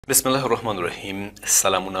بسم الله الرحمن الرحیم.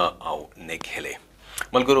 سلامونه او نیک هیلې.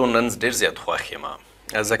 ملګرو، نن ډېر زیات خوښ یم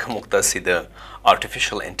ځکه موږ تاسې د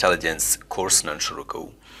آرټیفیشل انټلیجنس کورس نن شروع کوو.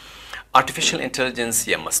 آرټیفیشل انټلیجنس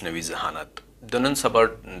یا مصنوعي ذهانت د نن سبا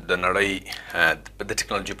د نړۍ د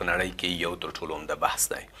ټکنالوژي په نړۍ کې یو تر ټولو عمده بحث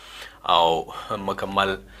دی او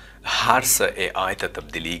مکمل هر څه ای آی ته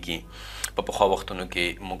تبدیلیږي. په پخوا وختونو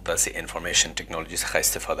کې موږ تاسې انفارمیشن ټکنالوژي څخه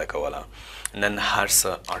استفاده کوله، نن هر څه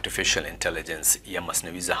آرټیفیشل انټلیجنس یا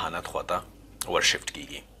مصنوعي ذهانت خواته ورشفټ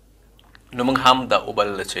کیږي. نو موږ هم دا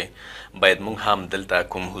وبلله چې باید موږ هم دلته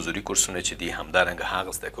کوم حضوري کورسونه چې دي همدارنګه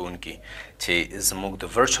هغه زده کوونکي چې زموږ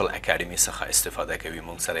د ورچوال اکاډمي څخه استفاده کوي،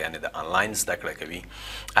 موږ سره یعنې د آنلاین زده کړه کوي،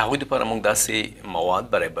 هغوی دپاره موږ داسې مواد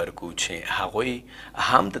برابر کړو چې هغوی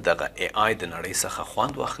هم د دغه ای آی د نړۍ څخه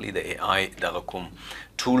خوند واخلي، د ای آی دغه کوم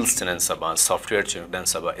ټولز چې نن سبا سافټویر چې نن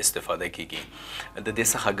سبا استفاده کیږي د دې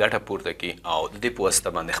څخه ګټه پورته کړي او د دې په واسطه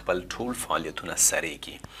باندې خپل ټول فعالیتونه سریع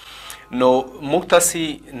کړي. نو موږ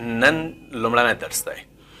تاسې نن لومړنی درس دی،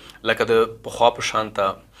 لکه د پخوا په شانته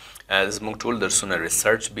زموږ ټول درسونه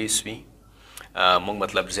ریسرچ بیس وي. موږ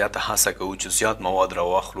مطلب زیاته هڅه کوو چې زیات مواد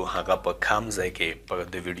راواخلو، هغه په کم ځای کې په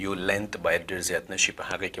د ویډیو لینت باید ډېر زیات نشي، په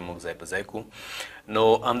هغې کې موږ ځای په ځای کوو. نو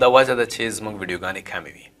همدا وجه ده چې زموږ ویډیوګانې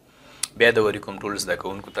کمې وي. بیا د وری کوم ټول زده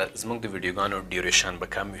کوونکو ته زموږ د ویډیوګانو ډیوریشن به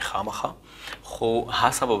کم وي خامخا، خو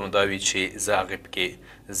هڅه به مو دا وي چې زه هغې پکې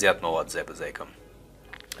زیات مواد ځای په ځای کړم.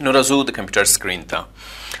 نو راځو د کمپیوټر سکرین ته.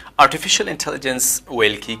 آرټیفیشل انټلیجنس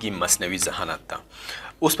ویل کیږي مصنوعي ذهانت ته.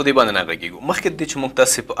 اوس په دې باندې نه غږیږو، مخکې د دې چې موږ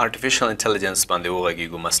تاسې په آرټیفیشل انټلیجنس باندې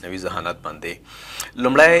وغږیږو، مصنوعي ذهانت باندې،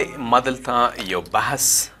 لومړی ما دلته یو بحث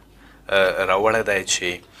راوړی دی چې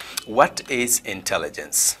what is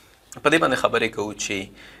intelligence. په دې باندې خبرې کوو چې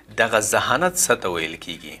دغه ذهانت څه ته ویل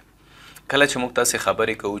کیږي. کله چې موږ تاسې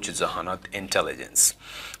خبرې کوو چې ذهانت انټلیجنس،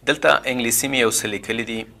 دلته انګلیسي مې یو څه لیکلي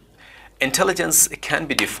دي. Intelligence can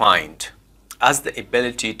be defined as the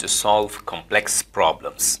ability to solve complex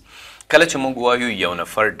problems. کله چې موږ وایو یو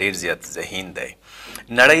نفر ډیر زیات ذهین دی،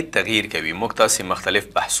 نړۍ تغییر کوي، موږ تاسې مختلف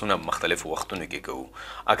بحثونه مختلف وختونو کې کوو.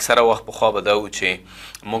 اکثره وخت پخوا به دا و چې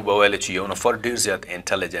موږ به ویل چې یو نفر ډیر زیات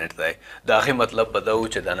انټلیجنټ دی، د هغې مطلب به دا و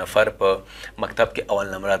چې دا نفر په مکتب کې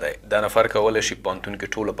اول نمره دی، دا نفر کولی شي پوهنتون کې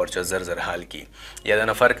ټوله پرچه زر زر حل کړي، یا دا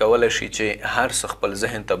نفر کولی شي چې هر څه خپل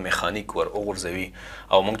ذهن ته میخانیک ور وغورځوي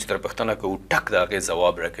او موږ چې تر پوښتنه کوو ټک د هغې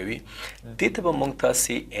ځواب راکوي. دې ته به موږ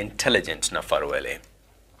تاسې انټلیجنټ نفر ویلی.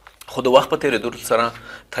 خو د وخت په تېرېدلو سره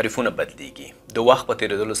تعریفونه بدلیږي، د وخت په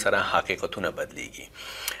تېرېدلو سره حقیقتونه بدلیږي.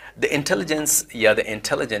 د انټلیجنس یا د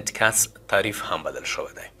انټلیجنټ کس تعریف هم بدل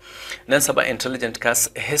شوی دی. نن سبا انټلیجنټ کس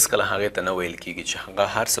هیڅکله هغې ته نه ویل کیږي چې هغه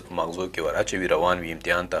هر څه په مغزو کې ور اچوي، روان وي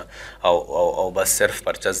امتحان ته او بس صرف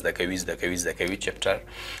پرچه زده کوي چپټر،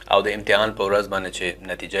 او د امتحان په ورځ باندې چې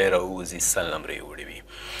نتیجه یې راووځي 100 نمرې وړي وي.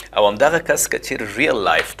 او همدغه کس که چیرې ریل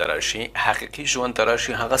لایف ته راشي، حقیقي ژوند ته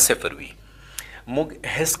راشي، هغه صفر وي. موږ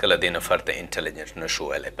هیڅکله دې نفر ته انټلیجنټ نشو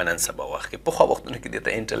ویلی په نن سبا وخت کې. پخوا وختونو کې دې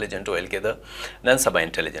ته انټلیجنټ ویل کېده، نن سبا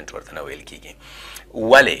انټلیجنټ ورته نه ویل کېږي.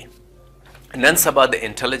 ولې؟ نن سبا د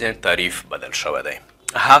انټلیجنټ تعریف بدل شوی دی.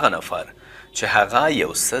 هغه نفر چې هغه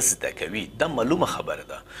یو څه زده کوي، دا معلومه خبره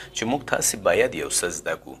ده چې موږ تاسې باید یو څه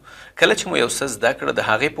زده کړو. کله چې مو یو څه زده کړه، د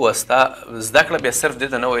هغې په واسطه زده کړه بیا صرف دې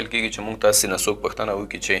ته نه ویل کېږي چې موږ تاسې نه څوک پوښتنه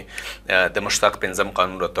وکړي چې د مشتق 5م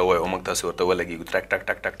قانون راته ووایي او موږ تاسې ورته ولګېږو، ټک ټک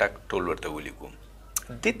ټک ټک ټک ټول ورته ولیکو.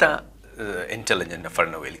 دې ته انټلیجنټ نفر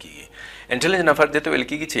نه ویل کېږي. انټلیجنټ نفر دې ته ویل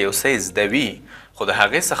کېږي چې یو څه زده وي، خو د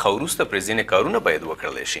هغې څخه وروسته پرې ځینې کارونه باید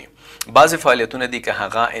وکړلی شي. بعضې فعالیتونه دي که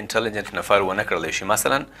هغه انټلیجنټ نفر ونه کړلی شي،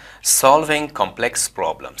 مثلا solving complex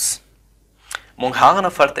problems. موږ هغه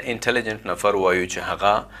نفر ته انټلیجنټ نفر وایو چې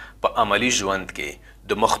هغه په عملي ژوند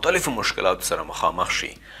کې د مختلفو مشکلاتو سره مخامخ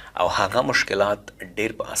شي او هغه مشکلات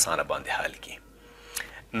ډیر په اسانه باندې حل کړي.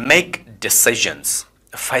 make decisions،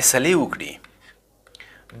 فیصلې وکړي،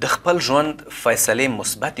 د خپل ژوند فیصلې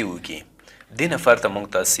مثبتې وکړي، دې نفر ته موږ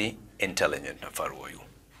تاسې انټلیجنټ نفر وایو.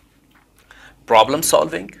 پرابلم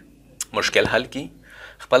سالوینګ، مشکل حل کړي،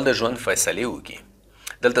 خپل د ژوند فیصلې وکړي.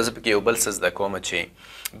 دلته زه پکې یو بل څه زده کوم چې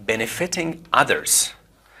benefiting others،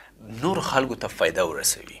 نور خلکو ته فایده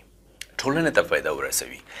ورسوي، ټولنې ته فایده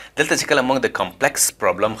ورسوي. دلته چې کله موږ د کمپلیکس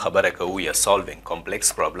پرابلم خبره کوو یا سالوینګ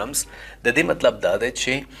کمپلیکس پرابلمز، د دې مطلب دا دی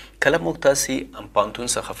چې کله موږ تاسې پوهنتون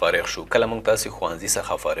څخه فارغ شو، کله موږ تاسې ښوونځي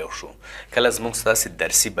څخه فارغ شو، کله زموږ ستاسې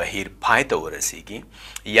درسي بهیر پای ته ورسیږي،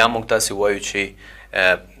 یا موږ تاسې وایو چې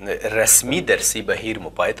رسمي درسي بهیر مو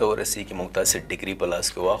پای ته ورسیږي، موږ تاسې ډګري په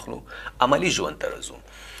لاس کې واخلو، عملي ژوند ته راځو.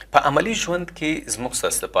 په عملي ژوند کې زموږ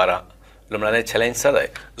ستاسې لپاره لومړنی چلنج څه دی؟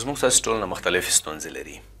 زموږ ستاسې ټول نه مختلف ستونزې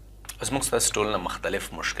لري، زموږ ستاسې ټول نه مختلف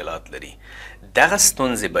مشکلات لري. دغه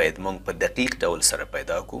ستونزې باید موږ په دقیق ډول سره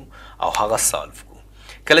پیدا کړو او هغه سالو کړو.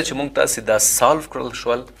 کله چې موږ تاسې دا سالو کړل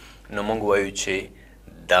شول نو موږ وایو چې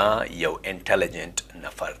دا یو انټلیجنټ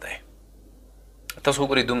نفر دی. تاسو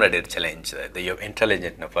وګورئ دومره ډېر چلنج دی د یو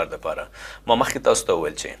انټلیجنټ نفر دپاره. ما مخکې تاسو ته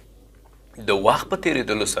وویل چې د وخت په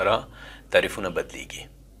تېرېدلو سره تعریفونه بدلیږي.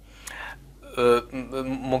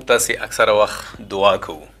 موږ تاسې اکثره وخت دعا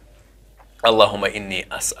کوو اللهم انی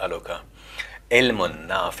اسألک علما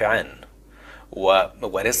نافعا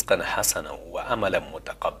ورزقا حسنا وعملا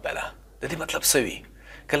متقبلا. د دې مطلب څه وي؟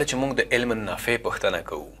 کله چې موږ د علم نافع پوښتنه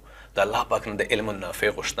کوو د الله پاک نه د علم نافع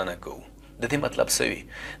غوښتنه کوو د دې مطلب څه وي؟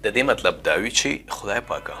 د دې مطلب دا وي چې خدای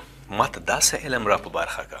پاکه ما ته داسې علم را په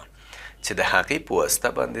برخه کړه چې د هغې په واسطه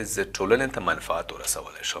باندې زه ټولنې ته منفعت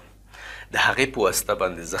ورسولی شم، د هغې په واسطه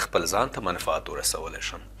باندې زه خپل ځان ته منفعت ورسولی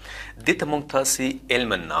شم. دې ته موږ تاسې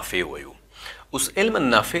علم نافع وایو. اوس علم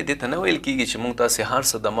نافع دې ته نه ویل کېږي چې موږ تاسې هر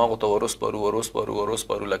څه دماغو ته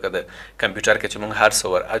وروسپارو لکه د کمپیوټر کې چې موږ هر څه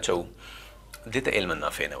ور اچوو. دې ته علم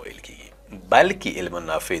نافع نه ویل کېږي، بلکې علم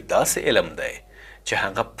نافع داسې علم دی چې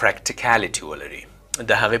هغه پریکټیکالټي ولري.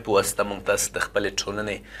 د هغې په واسطه موږ تاسې د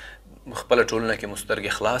خپله ټولنه کې مو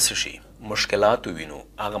سترګې خلاصې شي، مشکلات ووینو،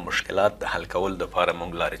 هغه مشکلات د حل کولو دپاره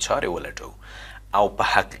موږ لارې چارې ولټوو او په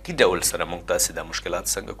حقیقي ډول سره موږ تاسې دا مشکلات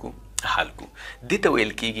څنګه کو حل کو. دې ته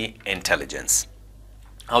ویل کېږي انټلیجنس.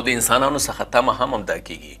 او د انسانانو څخه تمه هم همدا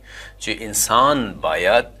کېږي چې انسان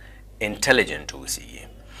باید انټلیجنټ اوسیږي.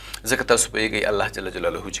 ځکه تاسو پوهیږئ الله جل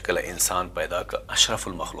جلاله چې کله انسان پیدا کړ اشرف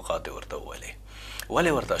المخلوقات یې ورته وویلې.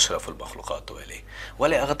 ولې ورته اشرف المخلوقات وویلې؟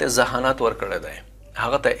 ولې هغه ته ذهانت ورکړی دی،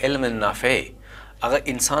 هغه ته علم نافع. هغه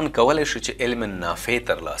انسان کولی شو چې علم نافع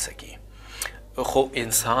ترلاسه کړي، خو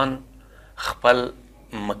انسان خپل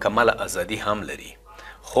مکمله ازادي هم لري.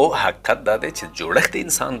 خو حقیقت دا دی چې جوړښت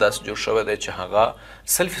انسان داسې جوړ شوی دی چې هغه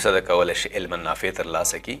 100% کولی شي علم نافع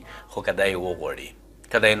ترلاسه کړي، خو که دا یې وغواړي.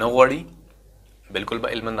 که دا یې نه غواړي بلکل به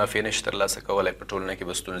علم نافع نشي ترلاسه کولی. په ټولنه کې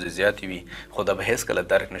به ستونزې زیاتې وي، خو دا به هېڅکله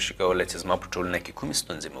درک نشي کولی چې زما په ټولنه کې کومې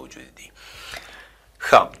ستونزې موجودې دي.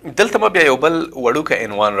 ښه، دلته ما بیا یو بل وړوکی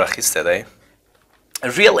عنوان راخیستی دی،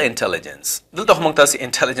 ریل انټلیجنس. دلته خو موږ تاسې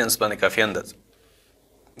انټلیجنس باندې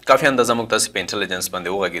کافي اندازه موږ تاسې په انټلیجنس باندې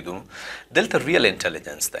وغږېدو. دلته ریل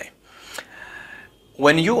انټلیجنس دی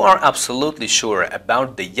when you are absolutely sure about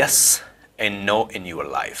the yes and no in your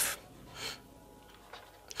life.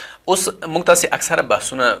 اوس موږ تاسې اکثره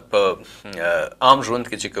بحثونه په عام ژوند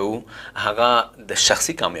کې چې کوو هغه د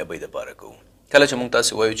شخصي کامیابۍ دپاره کوو. کله چې موږ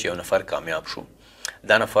تاسې وایو چې یو نفر کامیاب شو،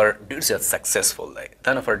 دا نفر ډېر زیات سکسسفل دی،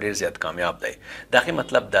 دا نفر ډېر زیات کامیاب دی، د هغې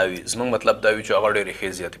مطلب دا وي، زموږ مطلب دا وي چې هغه ډېرې ښې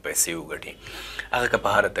زیاتې پیسې وګټي، هغه که په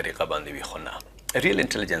هره طریقه باندې وي. خو نه، ریل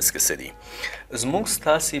انټلیجنس کې څه دي؟ زموږ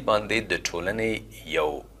ستاسې باندې د ټولنې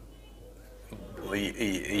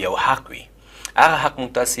یو حق وي. هغه حق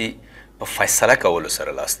موږ تاسې په فیصله کولو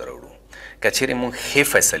سره لاسته راوړو. که چیرې موږ ښې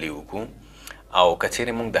فیصلې وکړو او که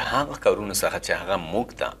چیرې موږ د هغه کارونو څخه چې هغه موږ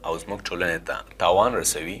ته او زموږ ټولنې ته تاوان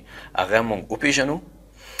رسوي هغه موږ وپېژنو.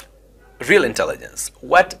 ریل انټلیجنس.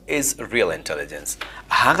 واټ از ریل انټلیجنس؟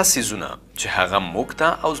 هغه څیزونه چې هغه موږ ته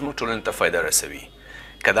او زموږ ټولنې ته فایده رسوي،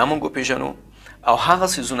 که دا موږ وپېژنو، او هغه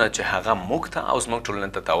څیزونه چې هغه موږ ته او زموږ ټولنې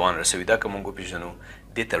ته تاوان رسوي دا که موږ وپېژنو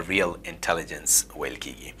دې ته ریل انټلیجنس ویل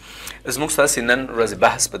کېږي. زموږ ستاسې نن ورځې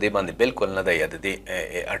بحث په دې باندې بالکل نه دی، یا د دې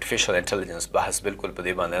ارټیفیشل انټلیجنس بحث بالکل په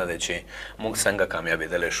دې باندې نه دی چې موږ څنګه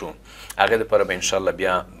کامیابېدلی شو. هغې دپاره به انشاءالله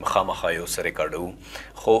بیا خامخا یو څه ریکارډوو.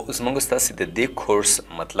 خو زموږ ستاسې د دې کورس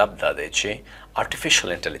مطلب دا دی چې ارټیفیشل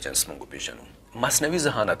انټلیجنس موږ وپېژنو. مصنوي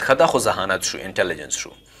ذهانت، ښه دا خو ذهانت شو، انټلیجنس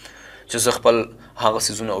شو چې زه خپل هغه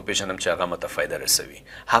څیزونه وپېژنم چې هغه ماته فایده رسوي،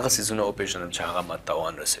 هغه څیزونه وپېژنم چې هغه ماته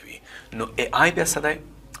تاوان رسوي. نو اے آی بیا څه دی؟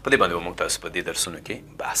 په دې باندې به موږ تاسو په دې درسونو کې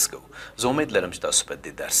بحث کوو. زه امید لرم چې تاسو په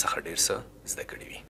دې درس څخه ډېر څه زده کړي وي.